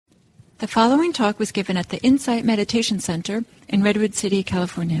The following talk was given at the Insight Meditation Center in Redwood City,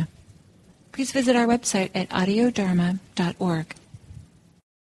 California. Please visit our website at audiodharma.org.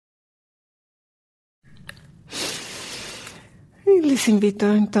 Y les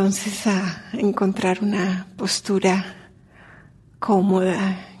invito entonces a encontrar una postura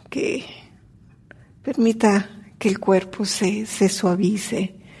cómoda que permita que el cuerpo se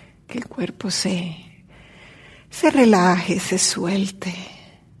suavice, que el cuerpo se relaje, se suelte.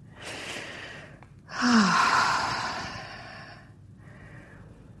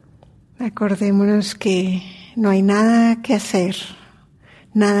 Acordémonos que no hay nada que hacer,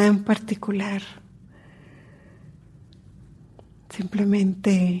 nada en particular.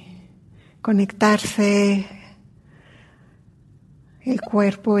 Simplemente conectarse el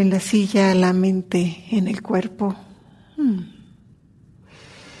cuerpo en la silla, la mente en el cuerpo.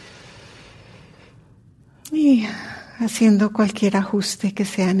 Y haciendo cualquier ajuste que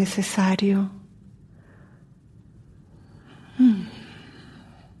sea necesario.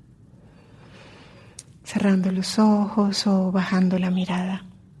 Cerrando los ojos o bajando la mirada.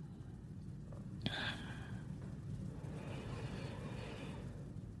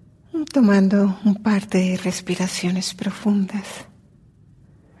 Tomando un par de respiraciones profundas.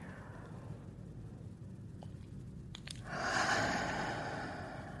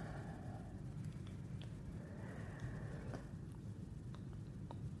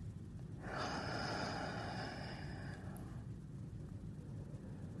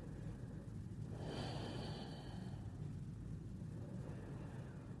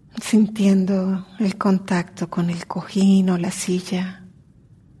 Sintiendo el contacto con el cojín o la silla.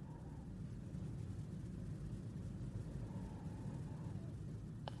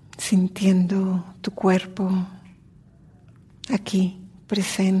 Sintiendo tu cuerpo aquí,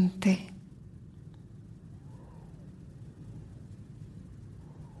 presente.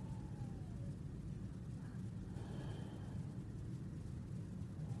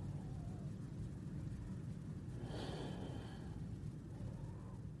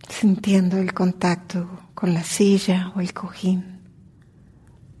 Sintiendo el contacto con la silla o el cojín.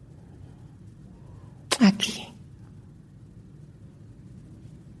 Aquí.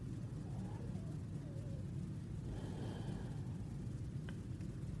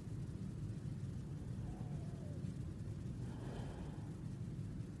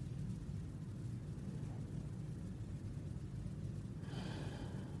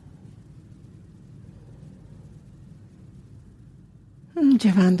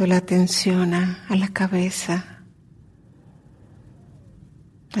 Llevando la atención a la cabeza,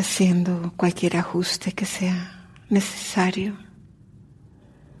 haciendo cualquier ajuste que sea necesario.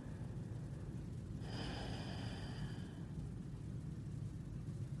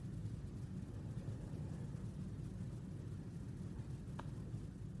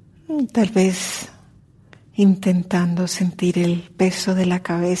 Tal vez intentando sentir el peso de la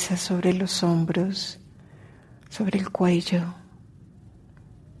cabeza sobre los hombros, sobre el cuello.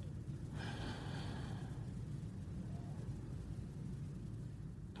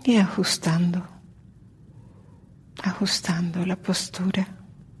 Y ajustando la postura.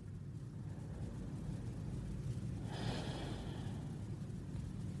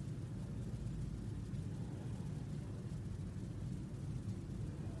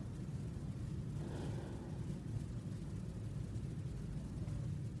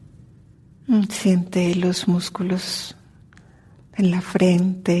 Siente los músculos en la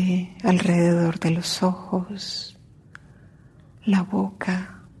frente, alrededor de los ojos, la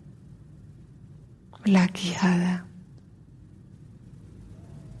boca. La quijada.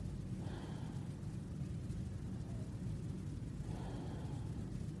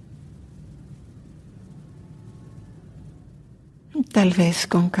 Tal vez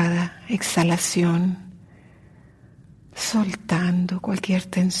con cada exhalación, soltando cualquier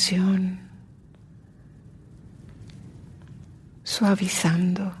tensión,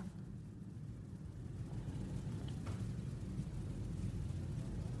 suavizando.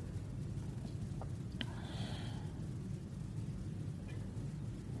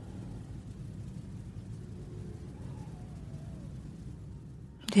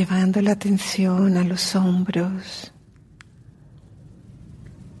 Llevando la atención a los hombros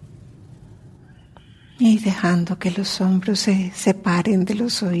y dejando que los hombros se separen de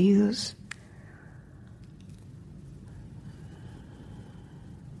los oídos.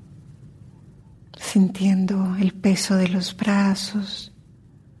 Sintiendo el peso de los brazos,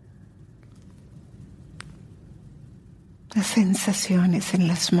 las sensaciones en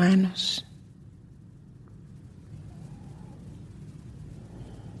las manos.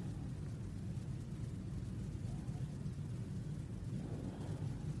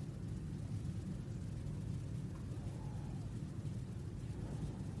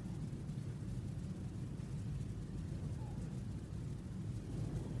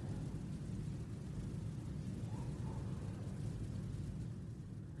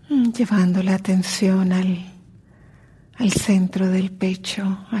 llevando la atención al centro del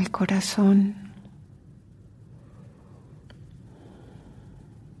pecho, al corazón.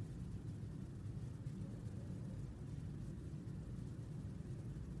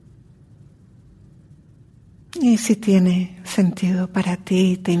 Y si tiene sentido para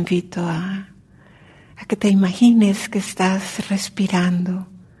ti, te invito a que te imagines que estás respirando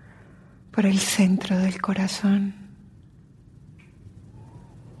por el centro del corazón.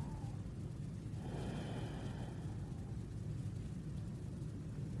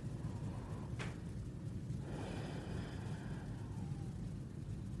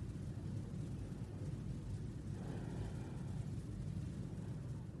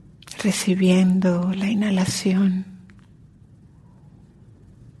 Recibiendo la inhalación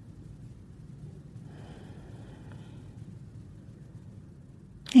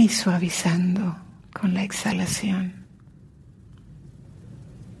y suavizando con la exhalación.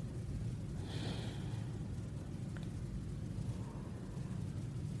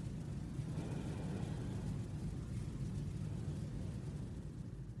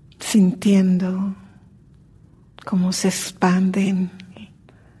 Sintiendo cómo se expanden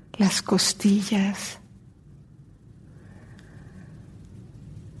las costillas,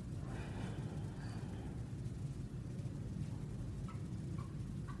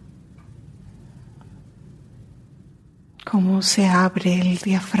 cómo se abre el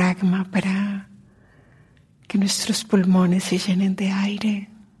diafragma para que nuestros pulmones se llenen de aire.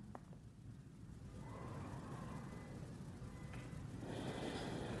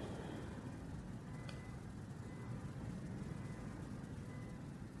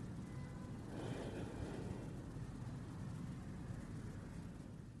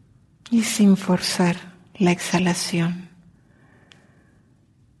 Y sin forzar la exhalación,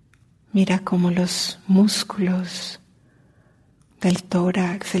 mira cómo los músculos del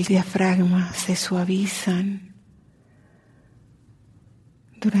tórax, el diafragma se suavizan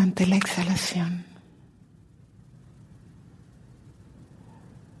durante la exhalación.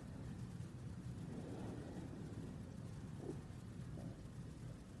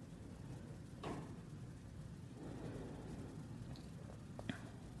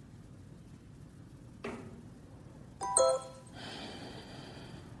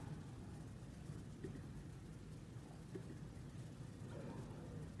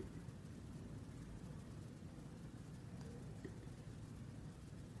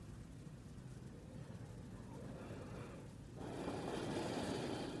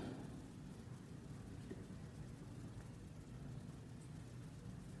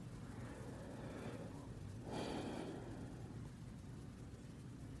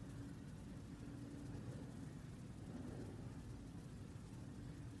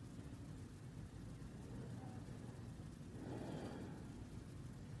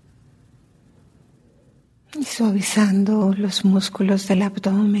 Y suavizando los músculos del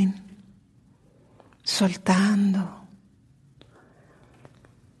abdomen, soltando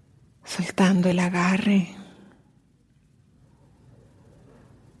el agarre.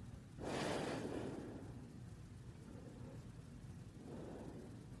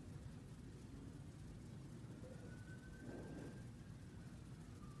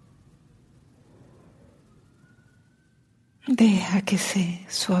 Deja que se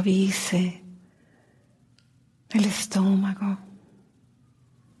suavice el estómago.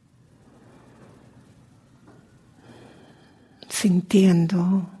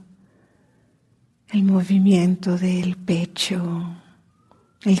 Sintiendo el movimiento del pecho,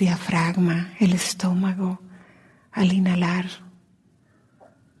 el diafragma, el estómago al inhalar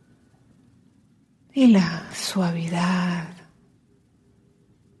y la suavidad,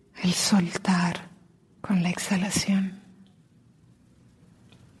 el soltar con la exhalación.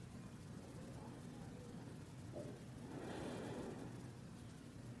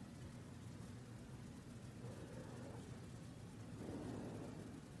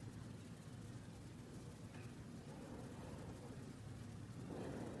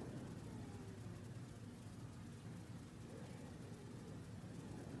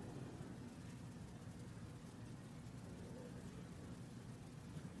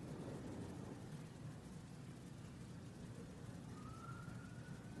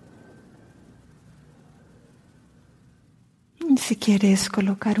 Si quieres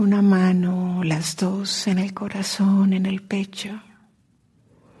colocar una mano o las dos en el corazón, en el pecho.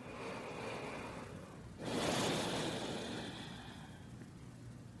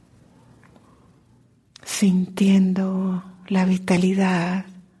 Sintiendo la vitalidad,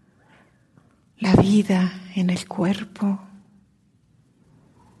 la vida en el cuerpo.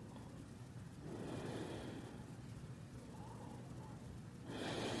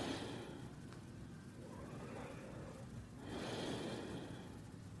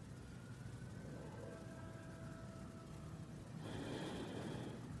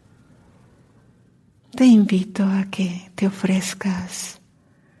 te invito a que te ofrezcas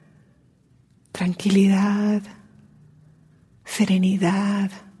tranquilidad,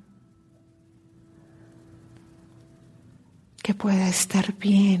 serenidad, que pueda estar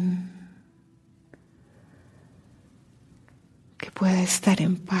bien, que pueda estar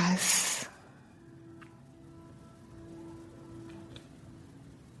en paz.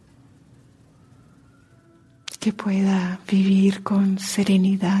 Que pueda vivir con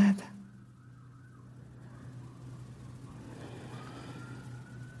serenidad.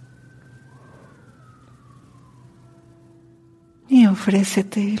 Y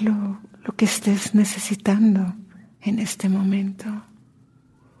ofrécete lo que estés necesitando en este momento,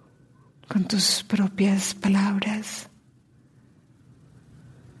 con tus propias palabras.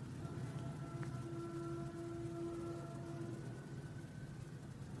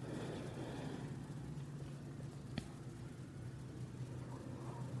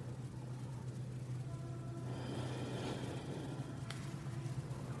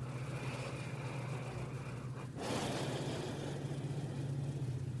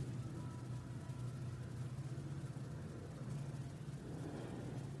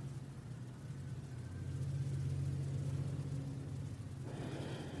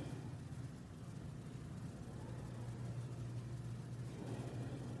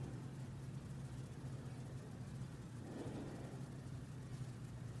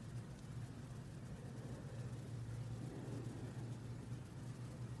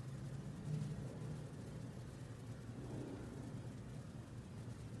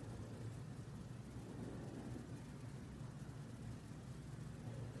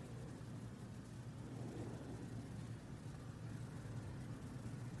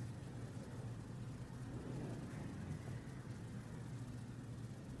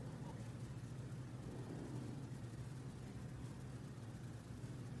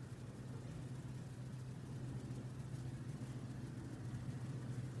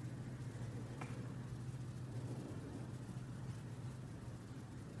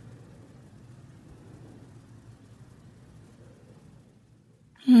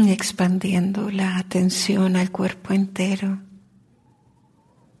 Expandiendo la atención al cuerpo entero.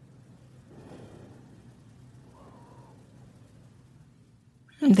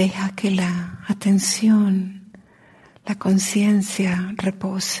 Deja que la atención, la conciencia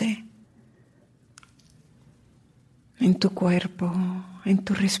repose en tu cuerpo, en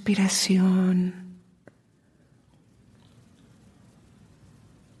tu respiración,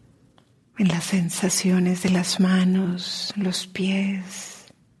 en las sensaciones de las manos, los pies.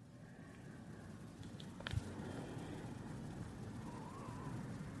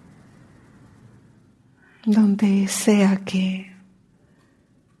 Donde sea que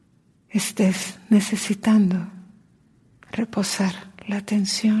estés necesitando reposar la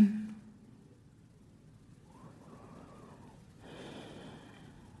atención.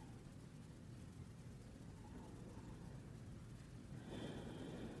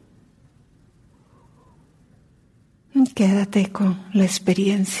 Quédate con la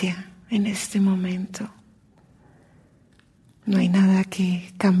experiencia en este momento. No hay nada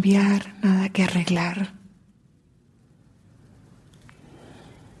que cambiar, nada que arreglar.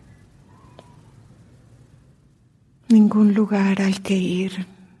 Ningún lugar al que ir,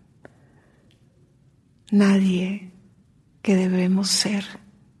 nadie que debemos ser.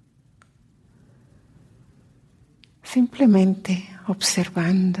 Simplemente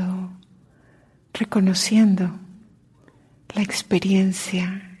observando, reconociendo la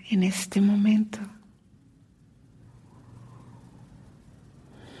experiencia en este momento.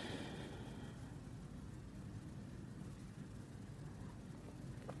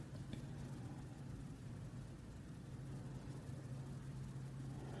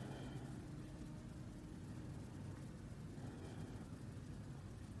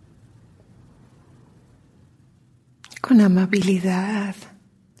 Con amabilidad,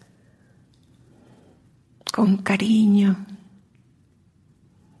 con cariño.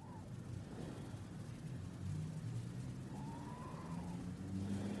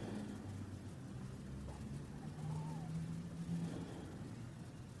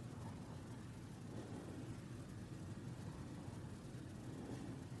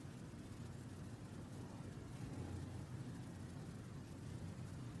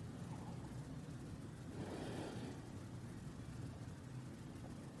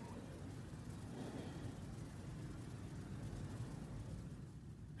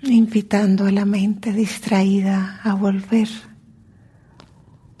 Invitando a la mente distraída a volver.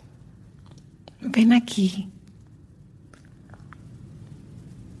 Ven aquí.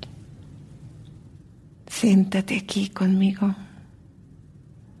 Siéntate aquí conmigo.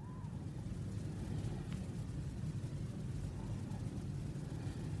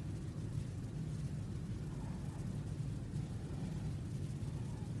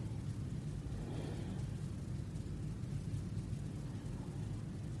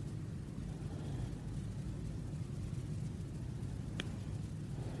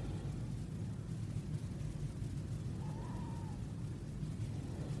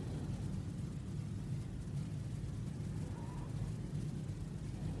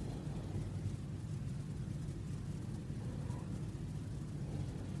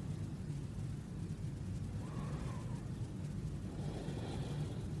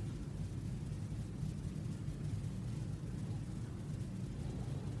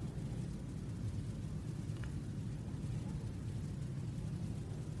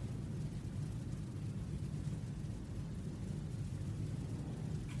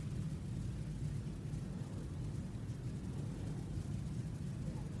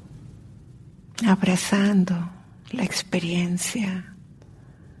 abrazando la experiencia,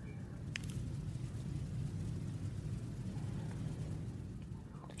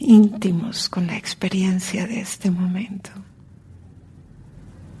 íntimos con la experiencia de este momento.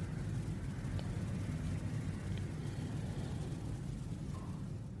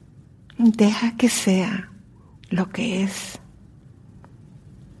 Deja que sea lo que es.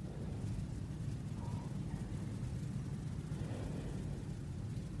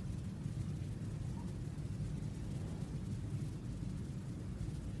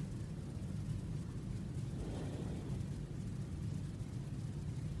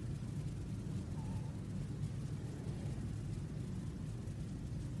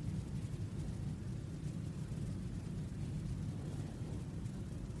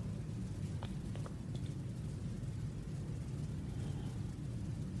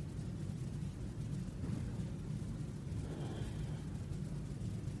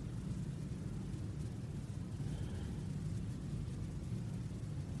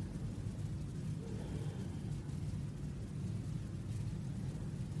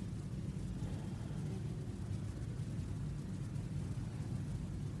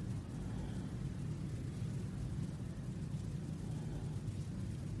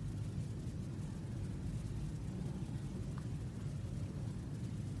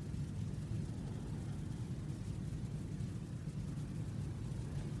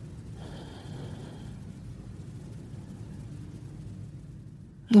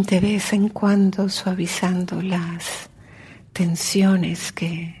 De vez en cuando suavizando las tensiones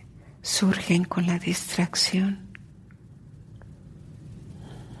que surgen con la distracción.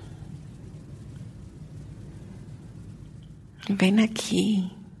 Ven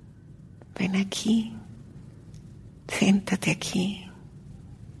aquí, siéntate aquí.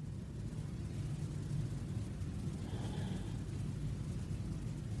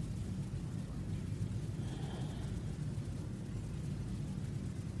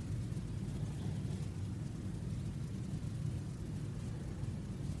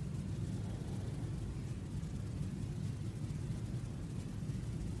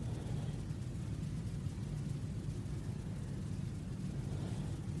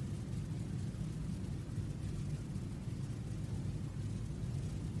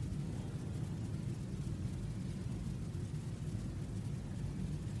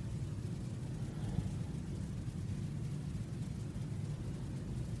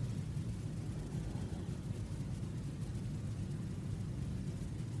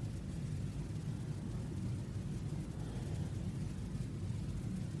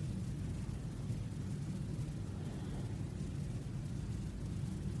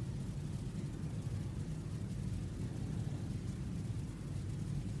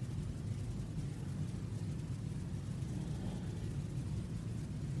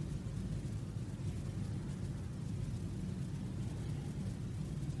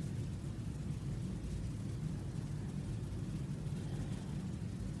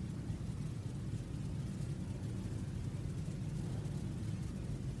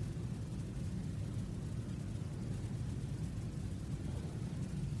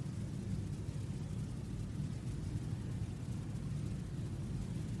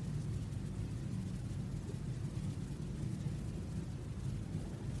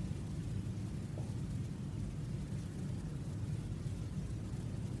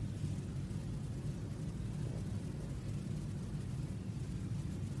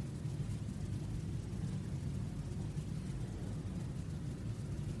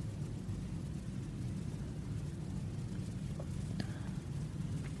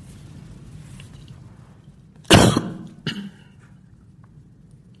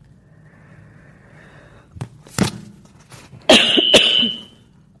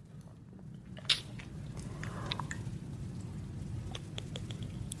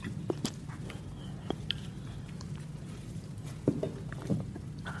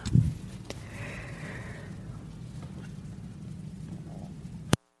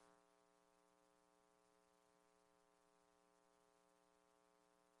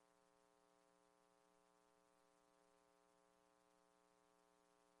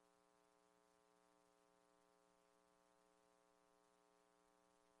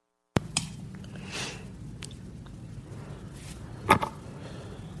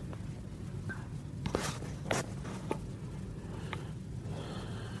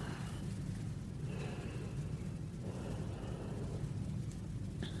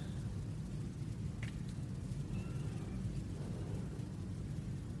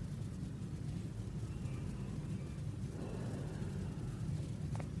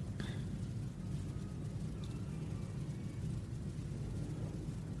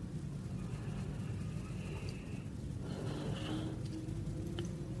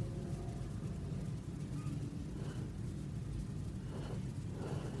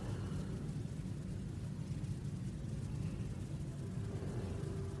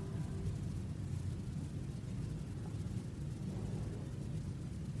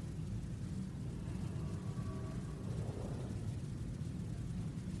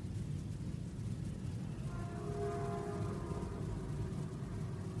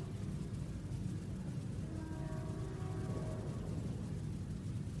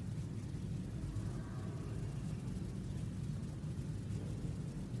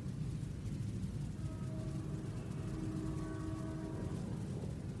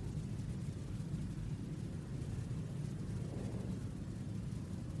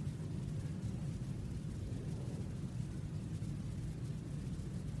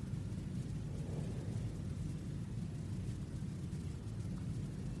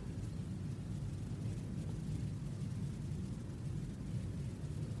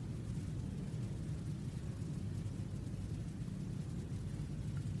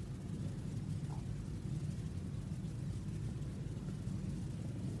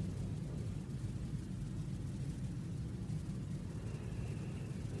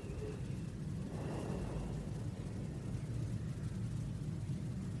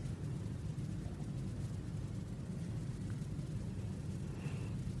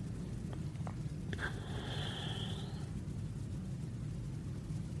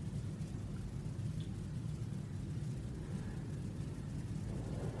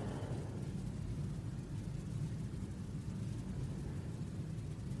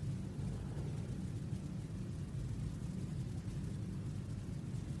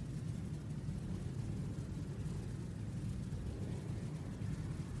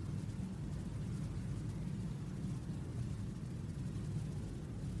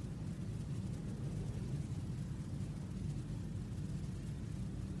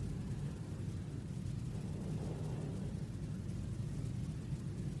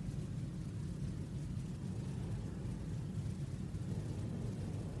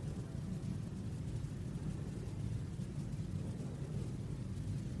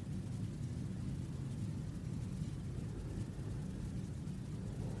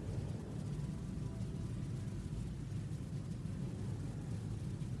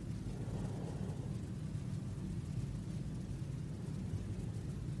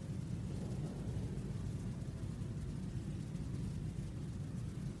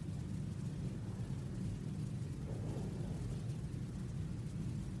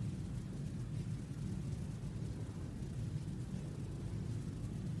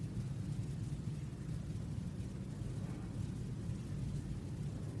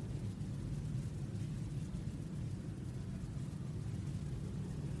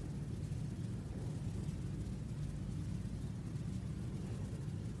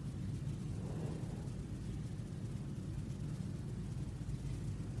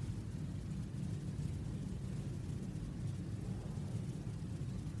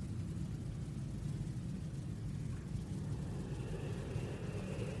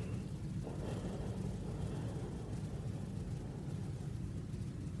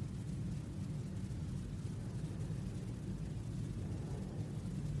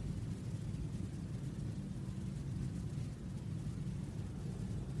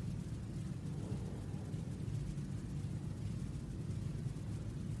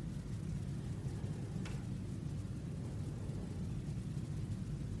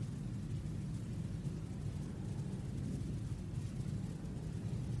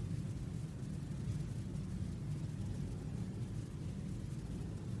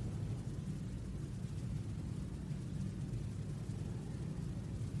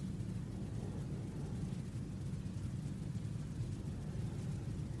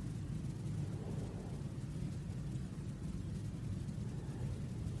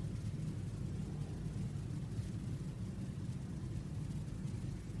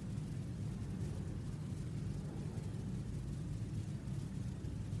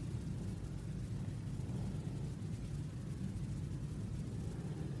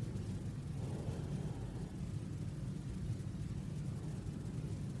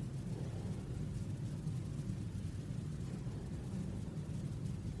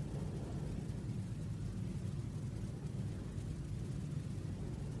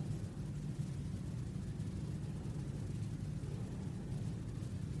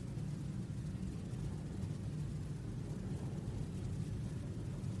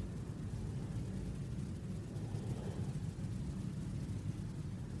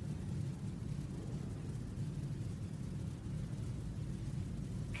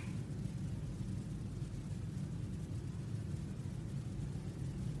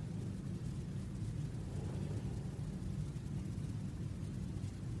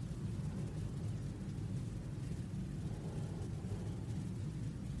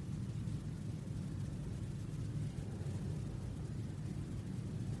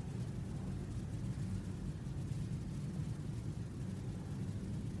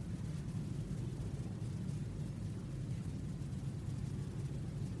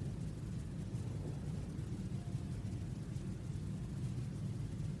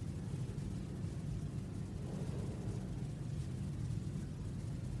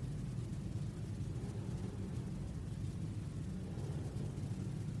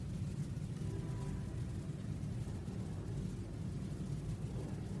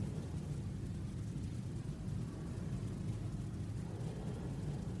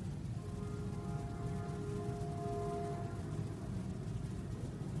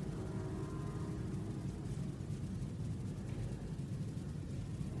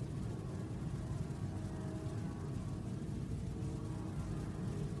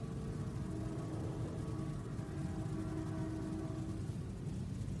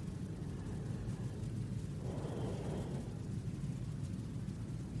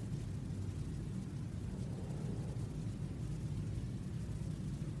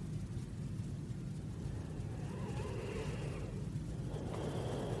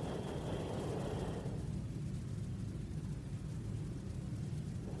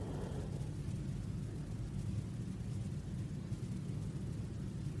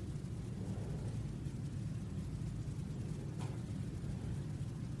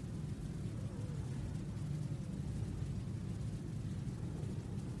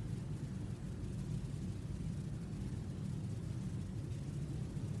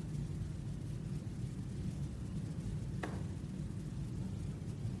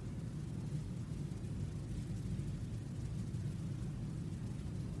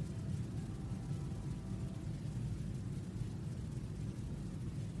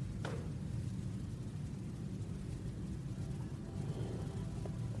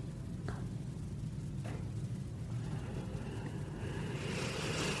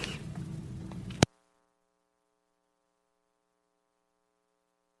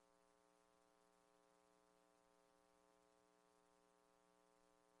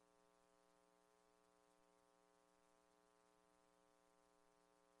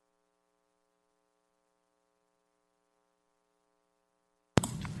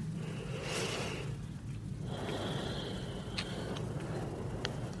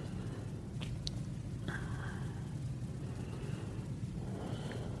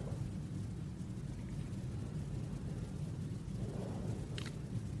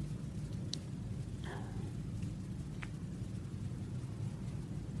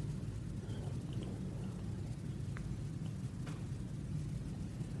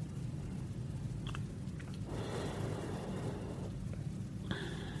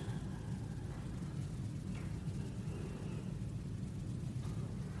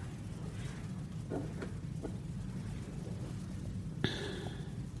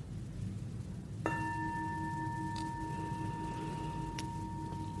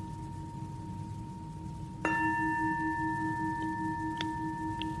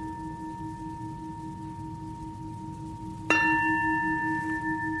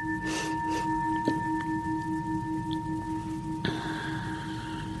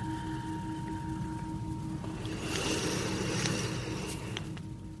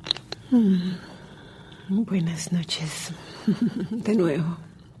 Buenas noches de nuevo.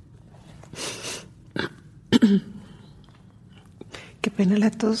 Qué pena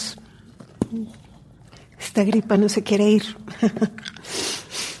la tos. Esta gripa no se quiere ir.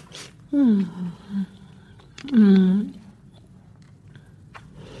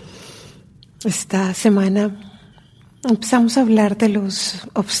 Esta semana empezamos a hablar de los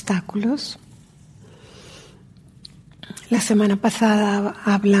obstáculos. La semana pasada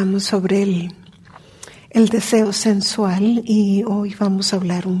hablamos sobre el deseo sensual y hoy vamos a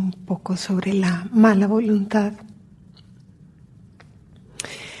hablar un poco sobre la mala voluntad.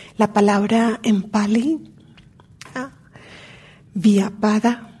 La palabra en Pali,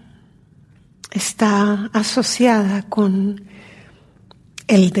 vyapada, está asociada con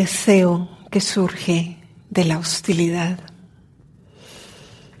el deseo que surge de la hostilidad.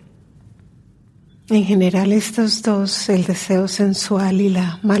 En general estos dos, el deseo sensual y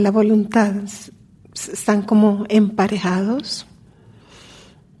la mala voluntad, están como emparejados.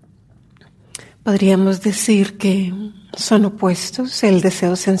 Podríamos decir que son opuestos, el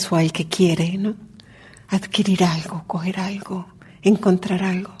deseo sensual que quiere, ¿no? Adquirir algo, coger algo, encontrar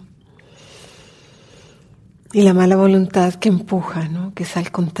algo. Y la mala voluntad que empuja, ¿no? Que es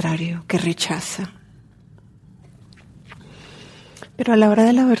al contrario, que rechaza. Pero a la hora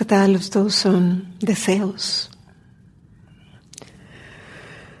de la verdad los dos son deseos.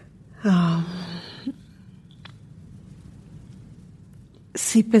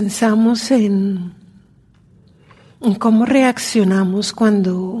 Si pensamos en cómo reaccionamos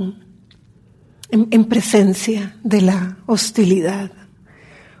cuando en presencia de la hostilidad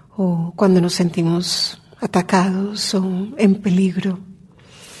o cuando nos sentimos atacados o en peligro,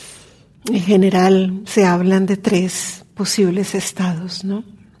 en general se hablan de 3 posibles estados, ¿no?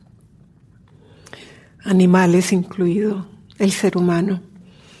 Animales incluido el ser humano,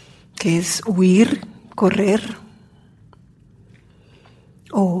 que es huir, correr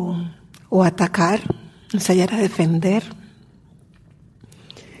o atacar, ensayar a defender,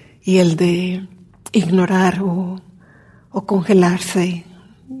 y el de ignorar o congelarse,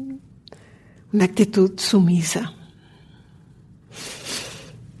 una actitud sumisa.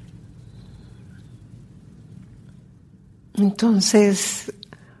 Entonces,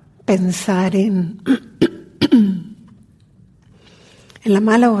 pensar en la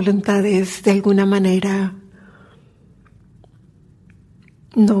mala voluntad es de alguna manera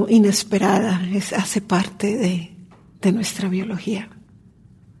no inesperada, hace parte de nuestra biología.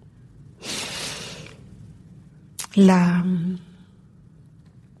 La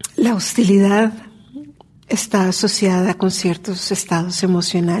hostilidad está asociada con ciertos estados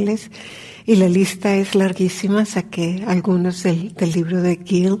emocionales y la lista es larguísima. Saqué algunos del libro de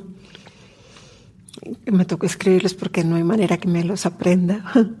Gill. Me tocó escribirlos porque no hay manera que me los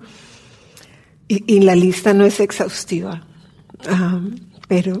aprenda. Y la lista no es exhaustiva,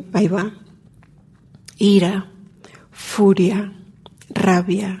 pero ahí va. Ira, furia,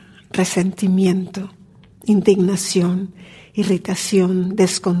 rabia, resentimiento, indignación, irritación,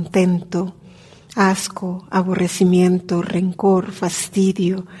 descontento, asco, aborrecimiento, rencor,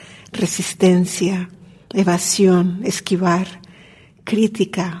 fastidio, resistencia, evasión, esquivar,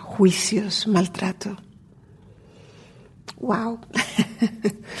 crítica, juicios, maltrato. ¡Wow!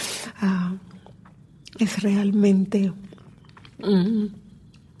 Es realmente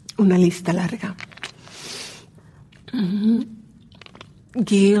una lista larga.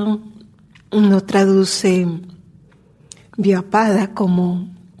 Gill no traduce vyapada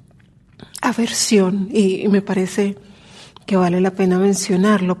como aversión y me parece que vale la pena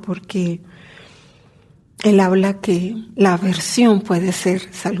mencionarlo porque él habla que la aversión puede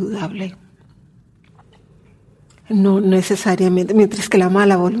ser saludable, no necesariamente, mientras que la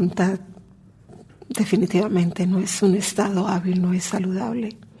mala voluntad definitivamente no es un estado hábil, no es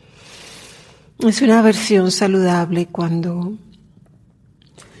saludable. Es una aversión saludable cuando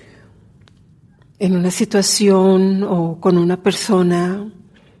en una situación o con una persona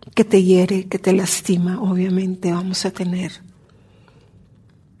que te hiere, que te lastima, obviamente vamos a tener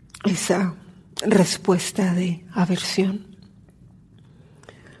esa respuesta de aversión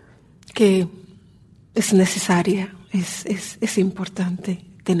que es necesaria, es importante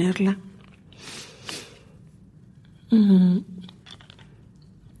tenerla.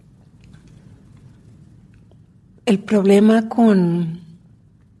 El problema con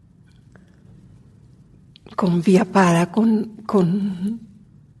vyapada, con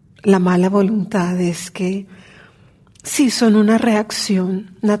la mala voluntad es que sí son una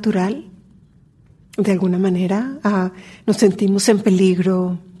reacción natural, de alguna manera, nos sentimos en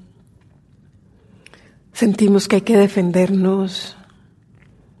peligro, sentimos que hay que defendernos,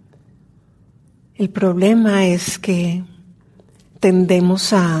 El problema es que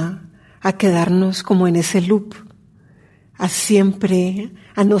tendemos a quedarnos como en ese loop, a siempre,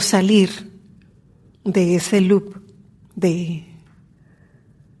 a no salir de ese loop de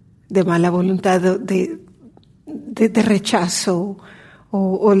mala voluntad, de rechazo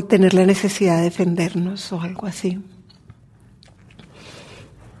o el tener la necesidad de defendernos o algo así.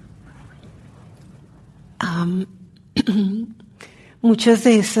 Muchas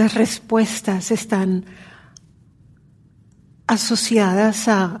de esas respuestas están asociadas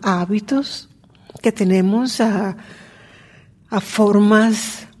a hábitos que tenemos, a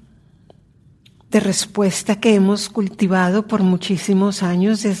formas de respuesta que hemos cultivado por muchísimos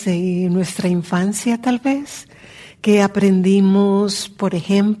años, desde nuestra infancia tal vez, que aprendimos, por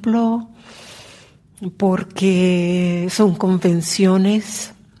ejemplo, porque son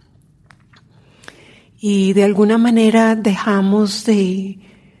convenciones y de alguna manera dejamos de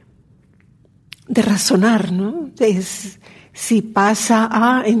razonar, ¿no? Si pasa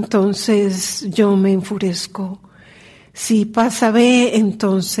A, entonces yo me enfurezco. Si pasa B,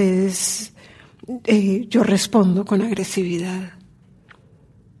 entonces yo respondo con agresividad.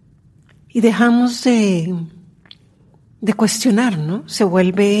 Y dejamos de cuestionar, ¿no? Se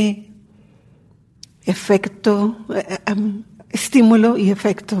vuelve efecto, estímulo y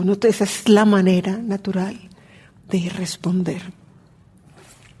efecto, ¿no? Esa es la manera natural de responder.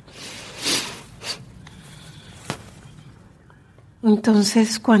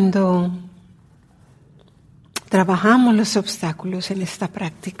 Entonces, cuando trabajamos los obstáculos en esta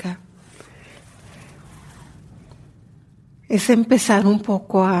práctica, es empezar un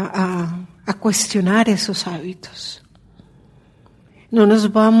poco a cuestionar esos hábitos. No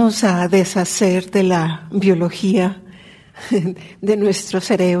nos vamos a deshacer de la biología de nuestro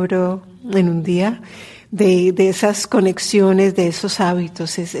cerebro en un día, de esas conexiones, de esos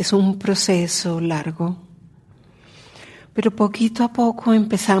hábitos. Es un proceso largo. Pero poquito a poco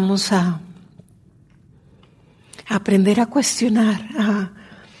empezamos a aprender a cuestionar,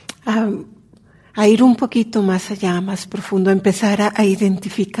 a ir un poquito más allá, más profundo, a empezar a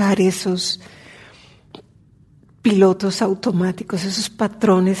identificar esos pilotos automáticos, esos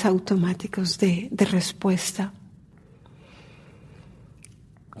patrones automáticos de respuesta,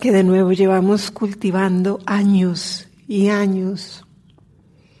 que de nuevo llevamos cultivando años y años.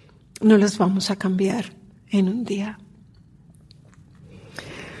 No los vamos a cambiar en un día.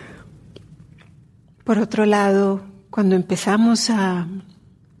 Por otro lado, cuando empezamos a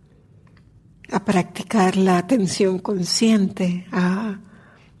practicar la atención consciente, a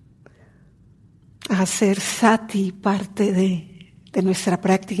hacer sati parte de nuestra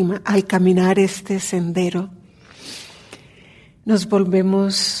práctica, al caminar este sendero, nos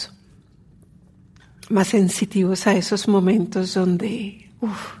volvemos más sensitivos a esos momentos donde,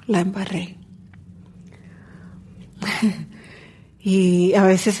 la embarré. Y a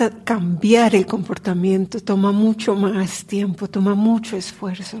veces cambiar el comportamiento toma mucho más tiempo, toma mucho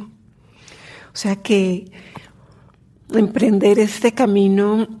esfuerzo. O sea que emprender este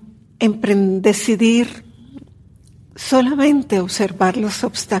camino, decidir solamente observar los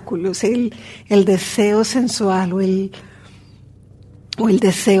obstáculos, el deseo sensual o el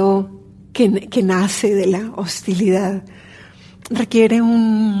deseo que nace de la hostilidad, requiere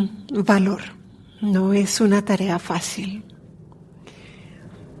un valor, no es una tarea fácil.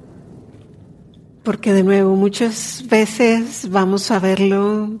 Porque de nuevo, muchas veces vamos a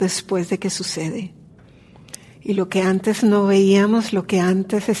verlo después de que sucede. Y lo que antes no veíamos, lo que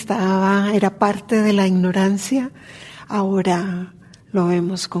antes era parte de la ignorancia, ahora lo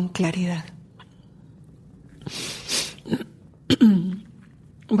vemos con claridad.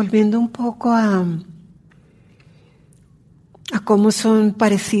 Volviendo un poco a cómo son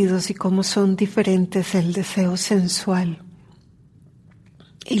parecidos y cómo son diferentes el deseo sensual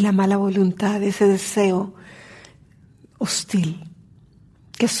y la mala voluntad, ese deseo hostil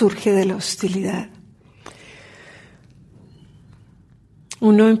que surge de la hostilidad.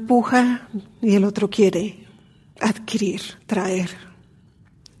 Uno empuja y el otro quiere adquirir, traer.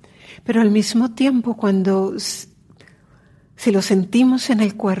 Pero al mismo tiempo, si lo sentimos en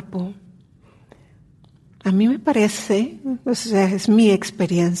el cuerpo, a mí me parece, o sea, es mi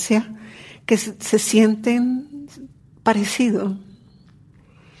experiencia, que se sienten parecido.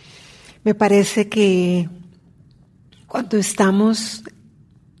 Me parece que cuando estamos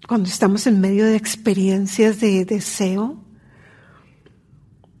en medio de experiencias de deseo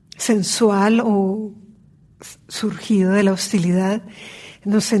sensual o surgido de la hostilidad,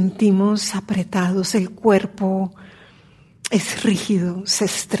 nos sentimos apretados, el cuerpo es rígido, se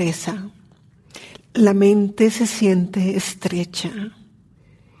estresa, la mente se siente estrecha.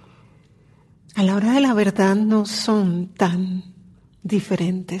 a la hora de la verdad no son tan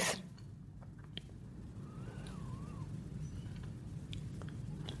diferentes.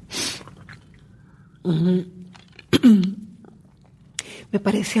 Me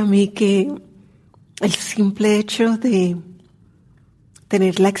parece a mí que el simple hecho de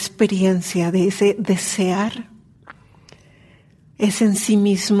tener la experiencia de ese desear es en sí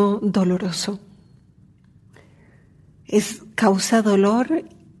mismo doloroso. Causa dolor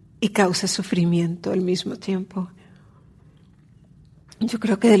y causa sufrimiento al mismo tiempo. Yo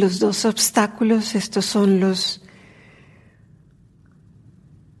creo que de los dos obstáculos, estos son los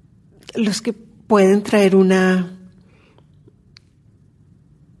que pueden traer una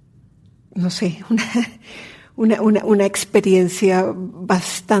experiencia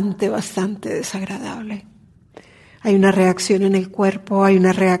bastante desagradable. Hay una reacción en el cuerpo, hay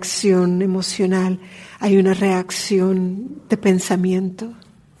una reacción emocional, hay una reacción de pensamiento.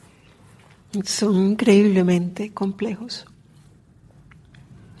 Son increíblemente complejos.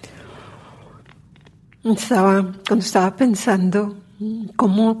 Cuando estaba pensando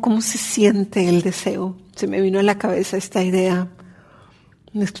cómo se siente el deseo, se me vino a la cabeza esta idea,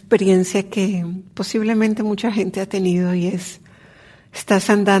 una experiencia que posiblemente mucha gente ha tenido, y estás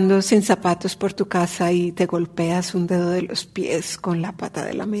andando sin zapatos por tu casa y te golpeas un dedo de los pies con la pata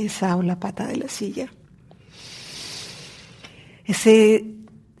de la mesa o la pata de la silla. Ese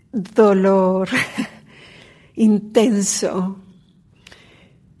dolor intenso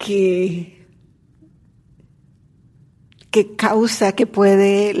que causa, que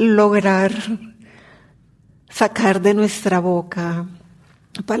puede lograr sacar de nuestra boca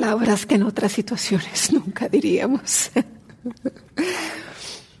palabras que en otras situaciones nunca diríamos.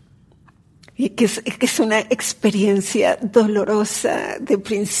 Y que es una experiencia dolorosa de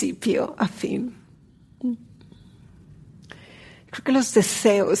principio a fin. Creo que los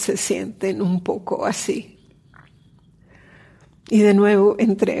deseos se sienten un poco así. Y de nuevo,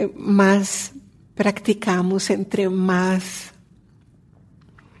 entre más practicamos, entre más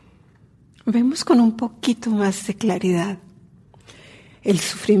vemos con un poquito más de claridad, el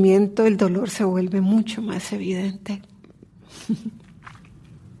sufrimiento, el dolor se vuelve mucho más evidente.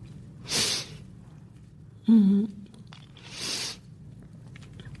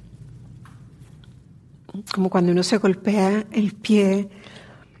 Como cuando uno se golpea el pie,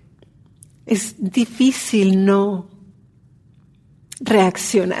 es difícil no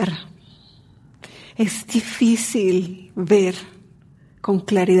reaccionar. Es difícil ver con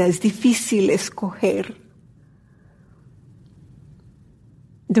claridad, es difícil escoger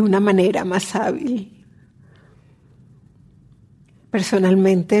de una manera más hábil.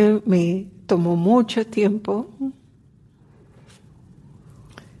 Personalmente me tomó mucho tiempo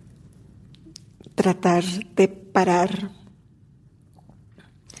tratar de parar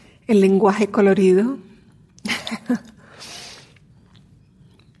el lenguaje colorido.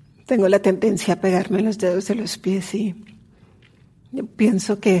 Tengo la tendencia a pegarme los dedos de los pies y yo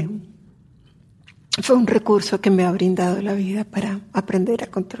pienso que fue un recurso que me ha brindado la vida para aprender a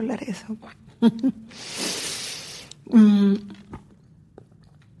controlar eso.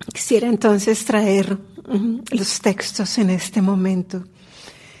 Quisiera entonces traer los textos en este momento,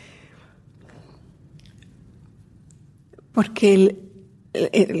 porque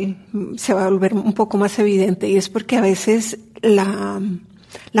se va a volver un poco más evidente, y es porque a veces la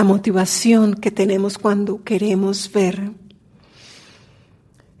motivación que tenemos cuando queremos ver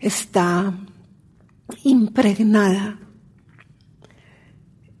está impregnada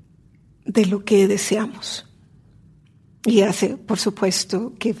de lo que deseamos. Y hace, por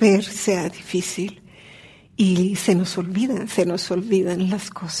supuesto, que ver sea difícil y se nos olvidan las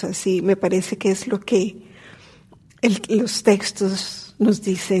cosas. Y me parece que es lo que los textos nos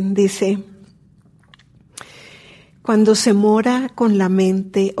dicen. Dice: cuando se mora con la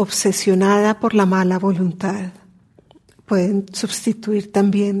mente obsesionada por la mala voluntad, pueden sustituir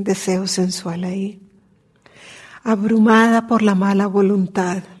también deseo sensual ahí. Abrumada por la mala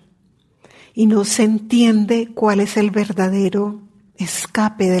voluntad y no se entiende cuál es el verdadero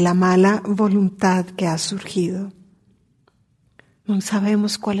escape de la mala voluntad que ha surgido. No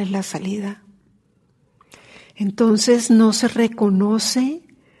sabemos cuál es la salida. Entonces no se reconoce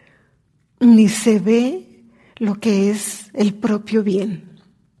ni se ve lo que es el propio bien,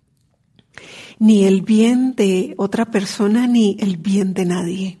 ni el bien de otra persona, ni el bien de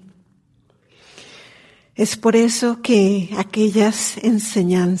nadie. Es por eso que aquellas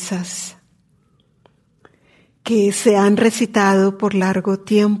enseñanzas que se han recitado por largo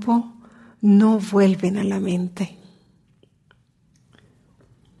tiempo no vuelven a la mente.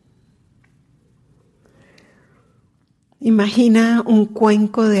 Imagina un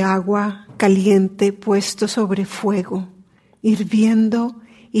cuenco de agua caliente puesto sobre fuego, hirviendo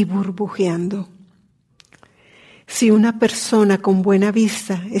y burbujeando. Si una persona con buena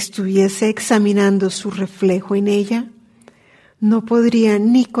vista estuviese examinando su reflejo en ella, no podría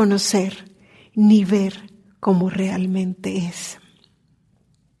ni conocer ni ver como realmente es.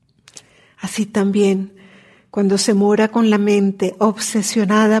 Así también, cuando se mora con la mente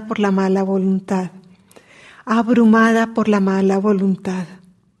obsesionada por la mala voluntad, abrumada por la mala voluntad,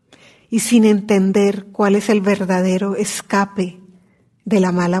 y sin entender cuál es el verdadero escape de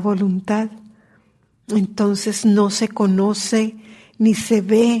la mala voluntad, entonces no se conoce ni se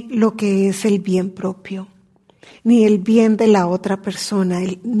ve lo que es el bien propio, ni el bien de la otra persona,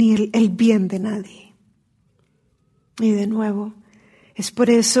 ni el bien de nadie. Y de nuevo, es por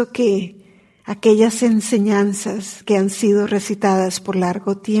eso que aquellas enseñanzas que han sido recitadas por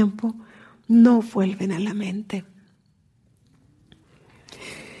largo tiempo no vuelven a la mente.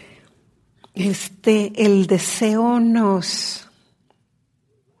 El deseo nos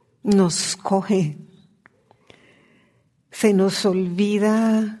coge. Se nos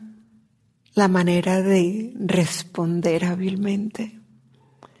olvida la manera de responder hábilmente.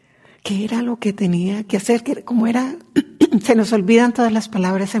 ¿Qué era lo que tenía que hacer? ¿Cómo era? Se nos olvidan todas las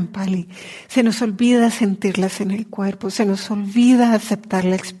palabras en Pali. Se nos olvida sentirlas en el cuerpo. Se nos olvida aceptar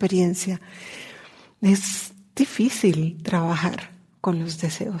la experiencia. Es difícil trabajar con los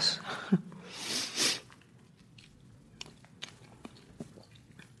deseos.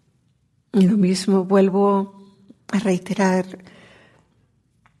 Y lo mismo vuelvo a reiterar,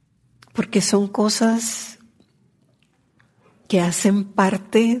 porque son cosas que hacen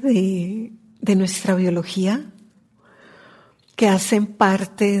parte de nuestra biología, que hacen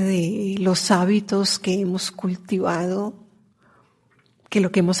parte de los hábitos que hemos cultivado, que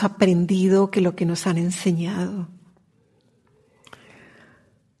lo que hemos aprendido, que lo que nos han enseñado.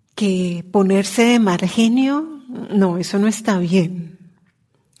 Que ponerse de mal genio, no, eso no está bien.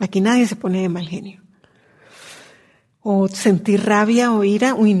 Aquí nadie se pone de mal genio. O sentir rabia o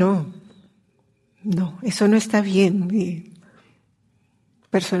ira, uy, no, eso no está bien. Y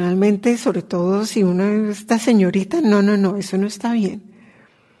personalmente, sobre todo si uno está señorita, no, eso no está bien.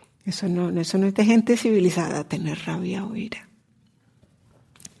 Eso no es de gente civilizada tener rabia o ira.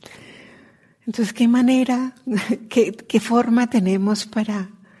 Entonces, ¿qué manera, qué forma tenemos para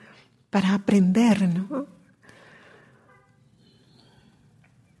aprender, ¿no?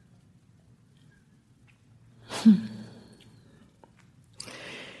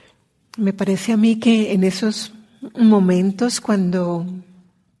 Me parece a mí que en esos momentos cuando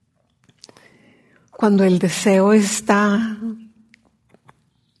el deseo está,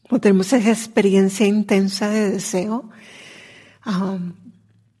 o tenemos esa experiencia intensa de deseo,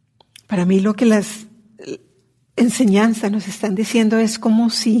 para mí lo que las enseñanzas nos están diciendo es como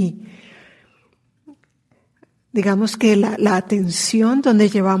si, digamos que la atención, donde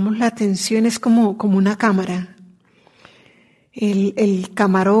llevamos la atención es como una cámara. El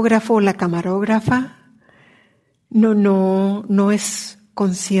camarógrafo o la camarógrafa no es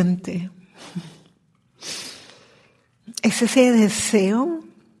consciente. Es ese deseo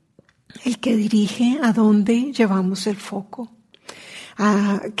el que dirige a dónde llevamos el foco,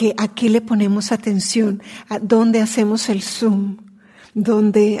 a qué le ponemos atención, a dónde hacemos el zoom,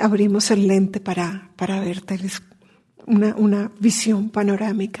 dónde abrimos el lente para ver una visión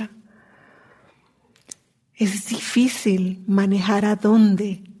panorámica. Es difícil manejar a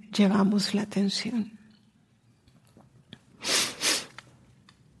dónde llevamos la atención.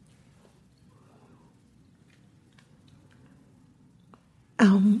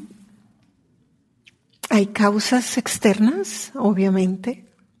 Hay causas externas, obviamente.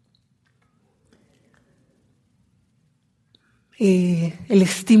 El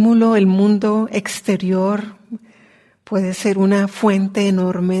estímulo, el mundo exterior puede ser una fuente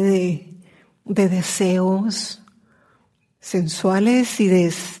enorme de deseos sensuales y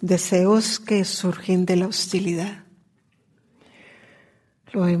de deseos que surgen de la hostilidad.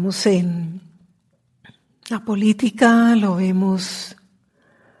 Lo vemos en la política, lo vemos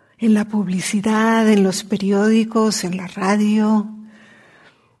en la publicidad, en los periódicos, en la radio.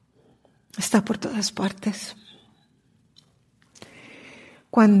 Está por todas partes.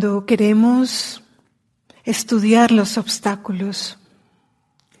 Cuando queremos estudiar los obstáculos,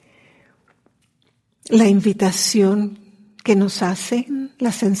 la invitación que nos hacen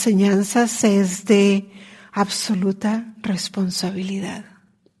las enseñanzas es de absoluta responsabilidad.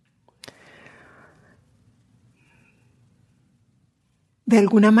 De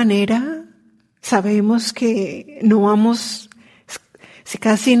alguna manera sabemos que si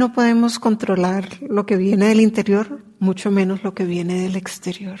casi no podemos controlar lo que viene del interior, mucho menos lo que viene del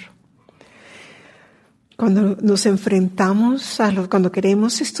exterior. Cuando nos enfrentamos cuando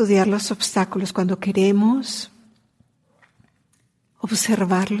queremos estudiar los obstáculos, cuando queremos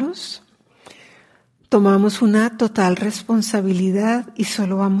observarlos, tomamos una total responsabilidad y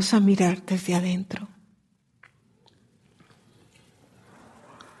solo vamos a mirar desde adentro.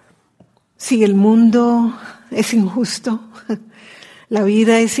 Si el mundo es injusto, la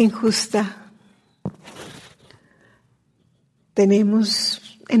vida es injusta, tenemos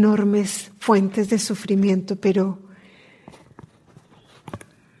enormes fuentes de sufrimiento, pero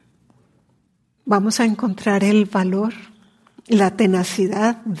vamos a encontrar el valor, la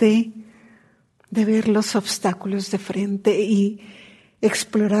tenacidad de ver los obstáculos de frente y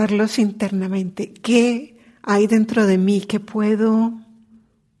explorarlos internamente. ¿Qué hay dentro de mí que puedo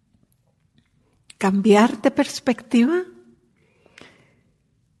cambiar de perspectiva?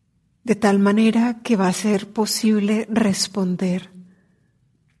 De tal manera que va a ser posible responder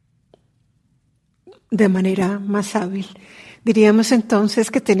de manera más hábil. Diríamos entonces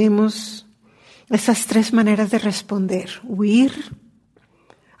que tenemos esas tres maneras de responder: huir,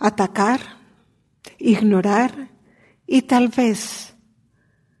 atacar, ignorar y tal vez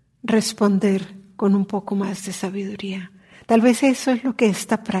responder con un poco más de sabiduría. Tal vez eso es lo que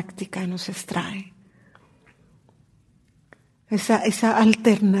esta práctica nos extrae. Esa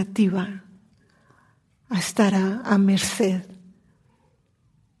alternativa a estar a merced,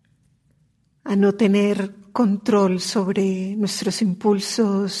 a no tener control sobre nuestros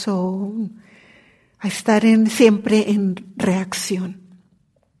impulsos o a estar siempre en reacción,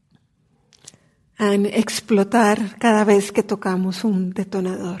 a explotar cada vez que tocamos un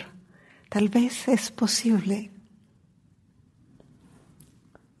detonador. Tal vez es posible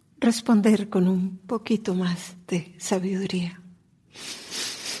responder con un poquito más de sabiduría.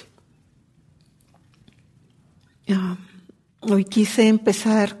 Hoy quise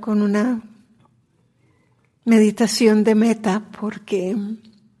empezar con una meditación de metta porque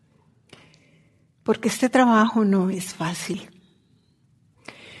este trabajo no es fácil.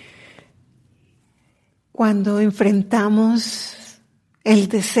 Cuando enfrentamos el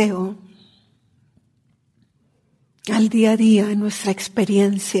deseo al día a día, en nuestra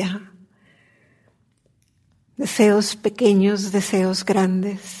experiencia, deseos pequeños, deseos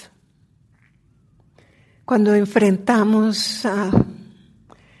grandes, cuando enfrentamos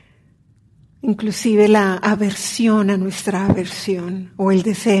inclusive la aversión a nuestra aversión o el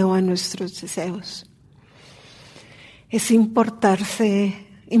deseo a nuestros deseos, es importante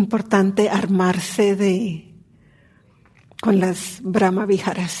armarse con las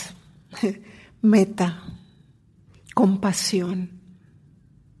brahmaviharas, metta, compasión,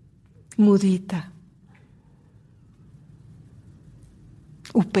 mudita,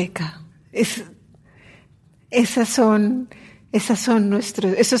 upekkha. Esos son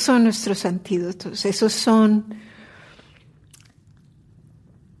nuestros antídotos, esos son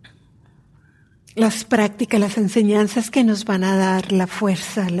las prácticas, las enseñanzas que nos van a dar la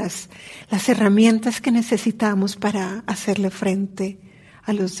fuerza, las herramientas que necesitamos para hacerle frente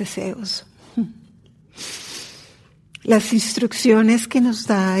a los deseos. Las instrucciones que nos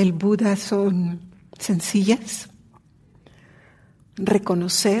da el Buda son sencillas.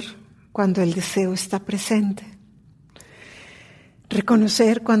 Reconocer cuando el deseo está presente.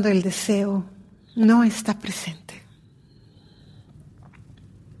 Reconocer cuando el deseo no está presente.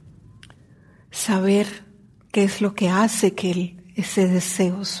 Saber qué es lo que hace que ese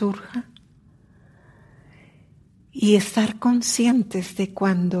deseo surja. Y estar conscientes de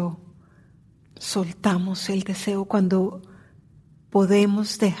cuando soltamos el deseo, cuando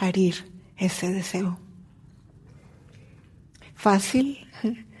podemos dejar ir ese deseo. ¿Fácil?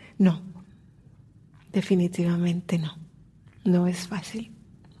 No, definitivamente no. No es fácil.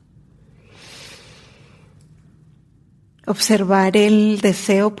 Observar el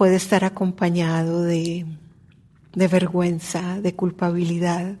deseo puede estar acompañado de vergüenza, de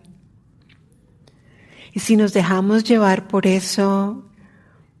culpabilidad. Y si nos dejamos llevar por eso,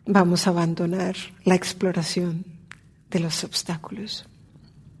 vamos a abandonar la exploración de los obstáculos.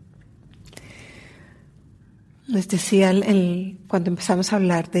 Les decía cuando empezamos a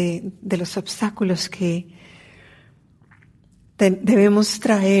hablar de los obstáculos que debemos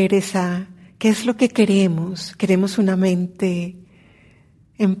traer ¿qué es lo que queremos? Queremos una mente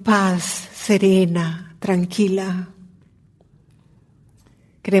en paz, serena, tranquila.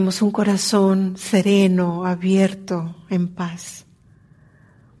 Queremos un corazón sereno, abierto, en paz.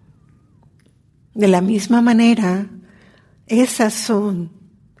 De la misma manera, esas son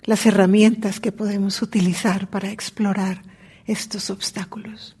las herramientas que podemos utilizar para explorar estos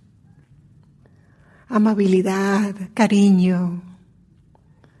obstáculos. Amabilidad, cariño,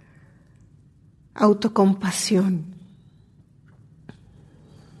 autocompasión.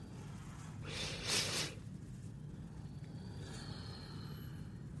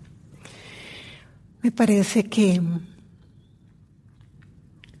 Me parece que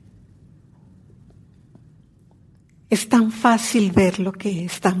es tan fácil ver lo que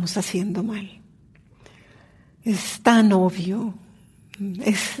estamos haciendo mal. Es tan obvio.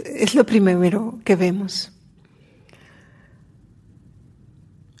 Es lo primero que vemos.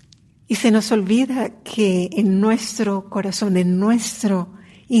 Y se nos olvida que en nuestro corazón, en nuestro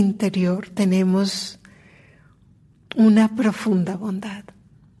interior, tenemos una profunda bondad.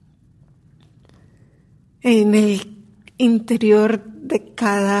 En el interior de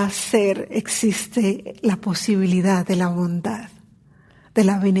cada ser existe la posibilidad de la bondad, de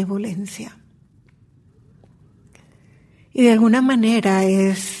la benevolencia. Y de alguna manera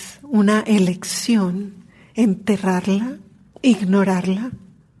es una elección enterrarla, ignorarla,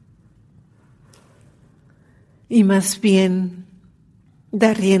 y más bien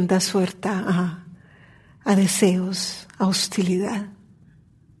dar rienda suelta a deseos, a hostilidad.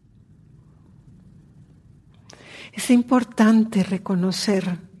 Es importante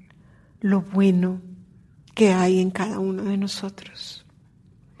reconocer lo bueno que hay en cada uno de nosotros.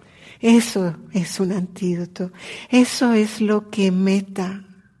 Eso es un antídoto. Eso es lo que Metta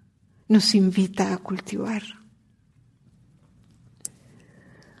nos invita a cultivar.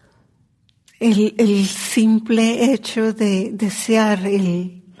 El simple hecho de desear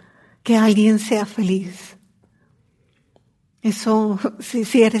que alguien sea feliz. Eso,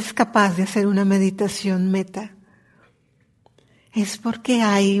 si eres capaz de hacer una meditación Metta, es porque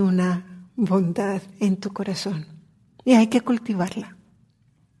hay una bondad en tu corazón y hay que cultivarla.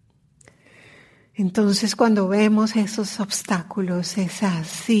 Entonces, cuando vemos esos obstáculos,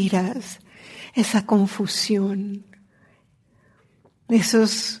 esas iras, esa confusión,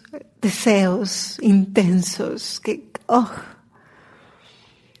 esos deseos intensos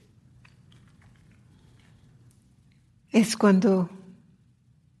es cuando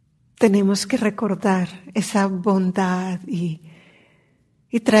tenemos que recordar esa bondad y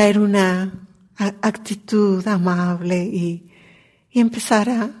traer una actitud amable y empezar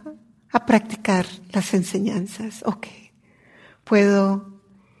a practicar las enseñanzas.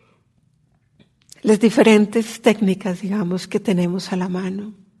 Las diferentes técnicas, digamos, que tenemos a la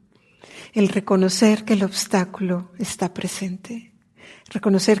mano. El reconocer que el obstáculo está presente.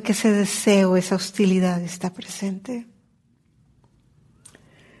 Reconocer que ese deseo, esa hostilidad está presente.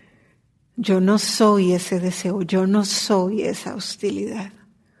 Yo no soy ese deseo, yo no soy esa hostilidad.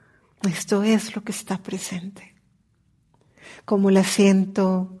 Esto es lo que está presente. Como la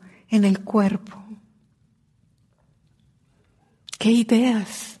siento en el cuerpo. ¿Qué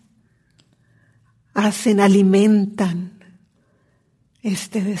ideas alimentan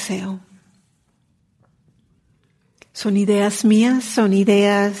este deseo? ¿Son ideas mías? ¿Son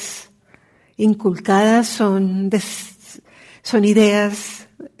ideas inculcadas? ¿Son ideas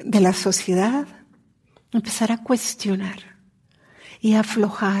de la sociedad? Empezar a cuestionar y a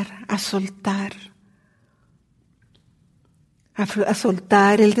aflojar, a soltar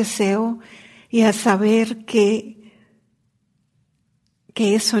el deseo y a saber que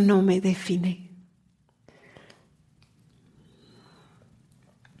eso no me define.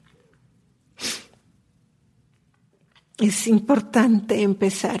 Es importante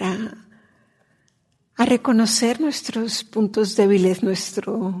empezar a reconocer nuestros puntos débiles,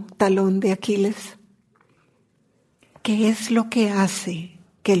 nuestro talón de Aquiles. ¿Qué es lo que hace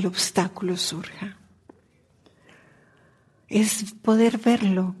que el obstáculo surja? Es poder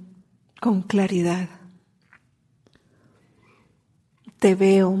verlo con claridad. Te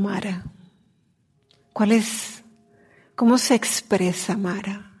veo, Mara. ¿Cómo se expresa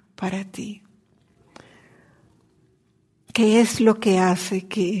Mara para ti? ¿Qué es lo que hace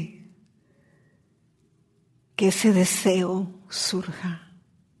que ese deseo surja?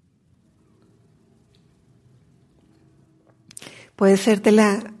 Puede ser de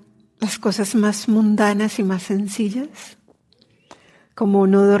las cosas más mundanas y más sencillas, como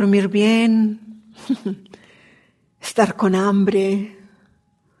no dormir bien, estar con hambre,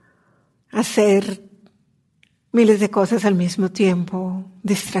 hacer miles de cosas al mismo tiempo,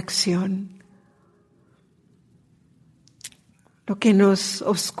 distracción. Lo que nos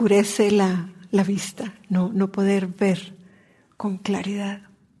oscurece la vista, no poder ver con claridad.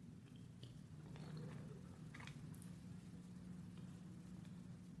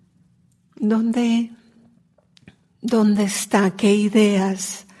 ¿Dónde está? ¿Qué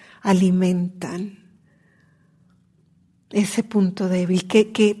ideas alimentan ese punto débil?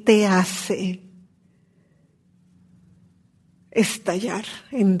 ¿Qué te hace estallar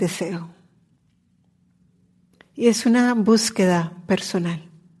en deseo? Y es una búsqueda personal.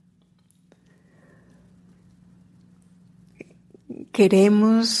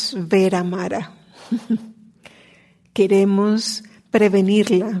 Queremos ver a Mara. Queremos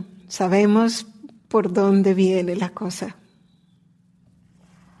prevenirla. Sabemos por dónde viene la cosa.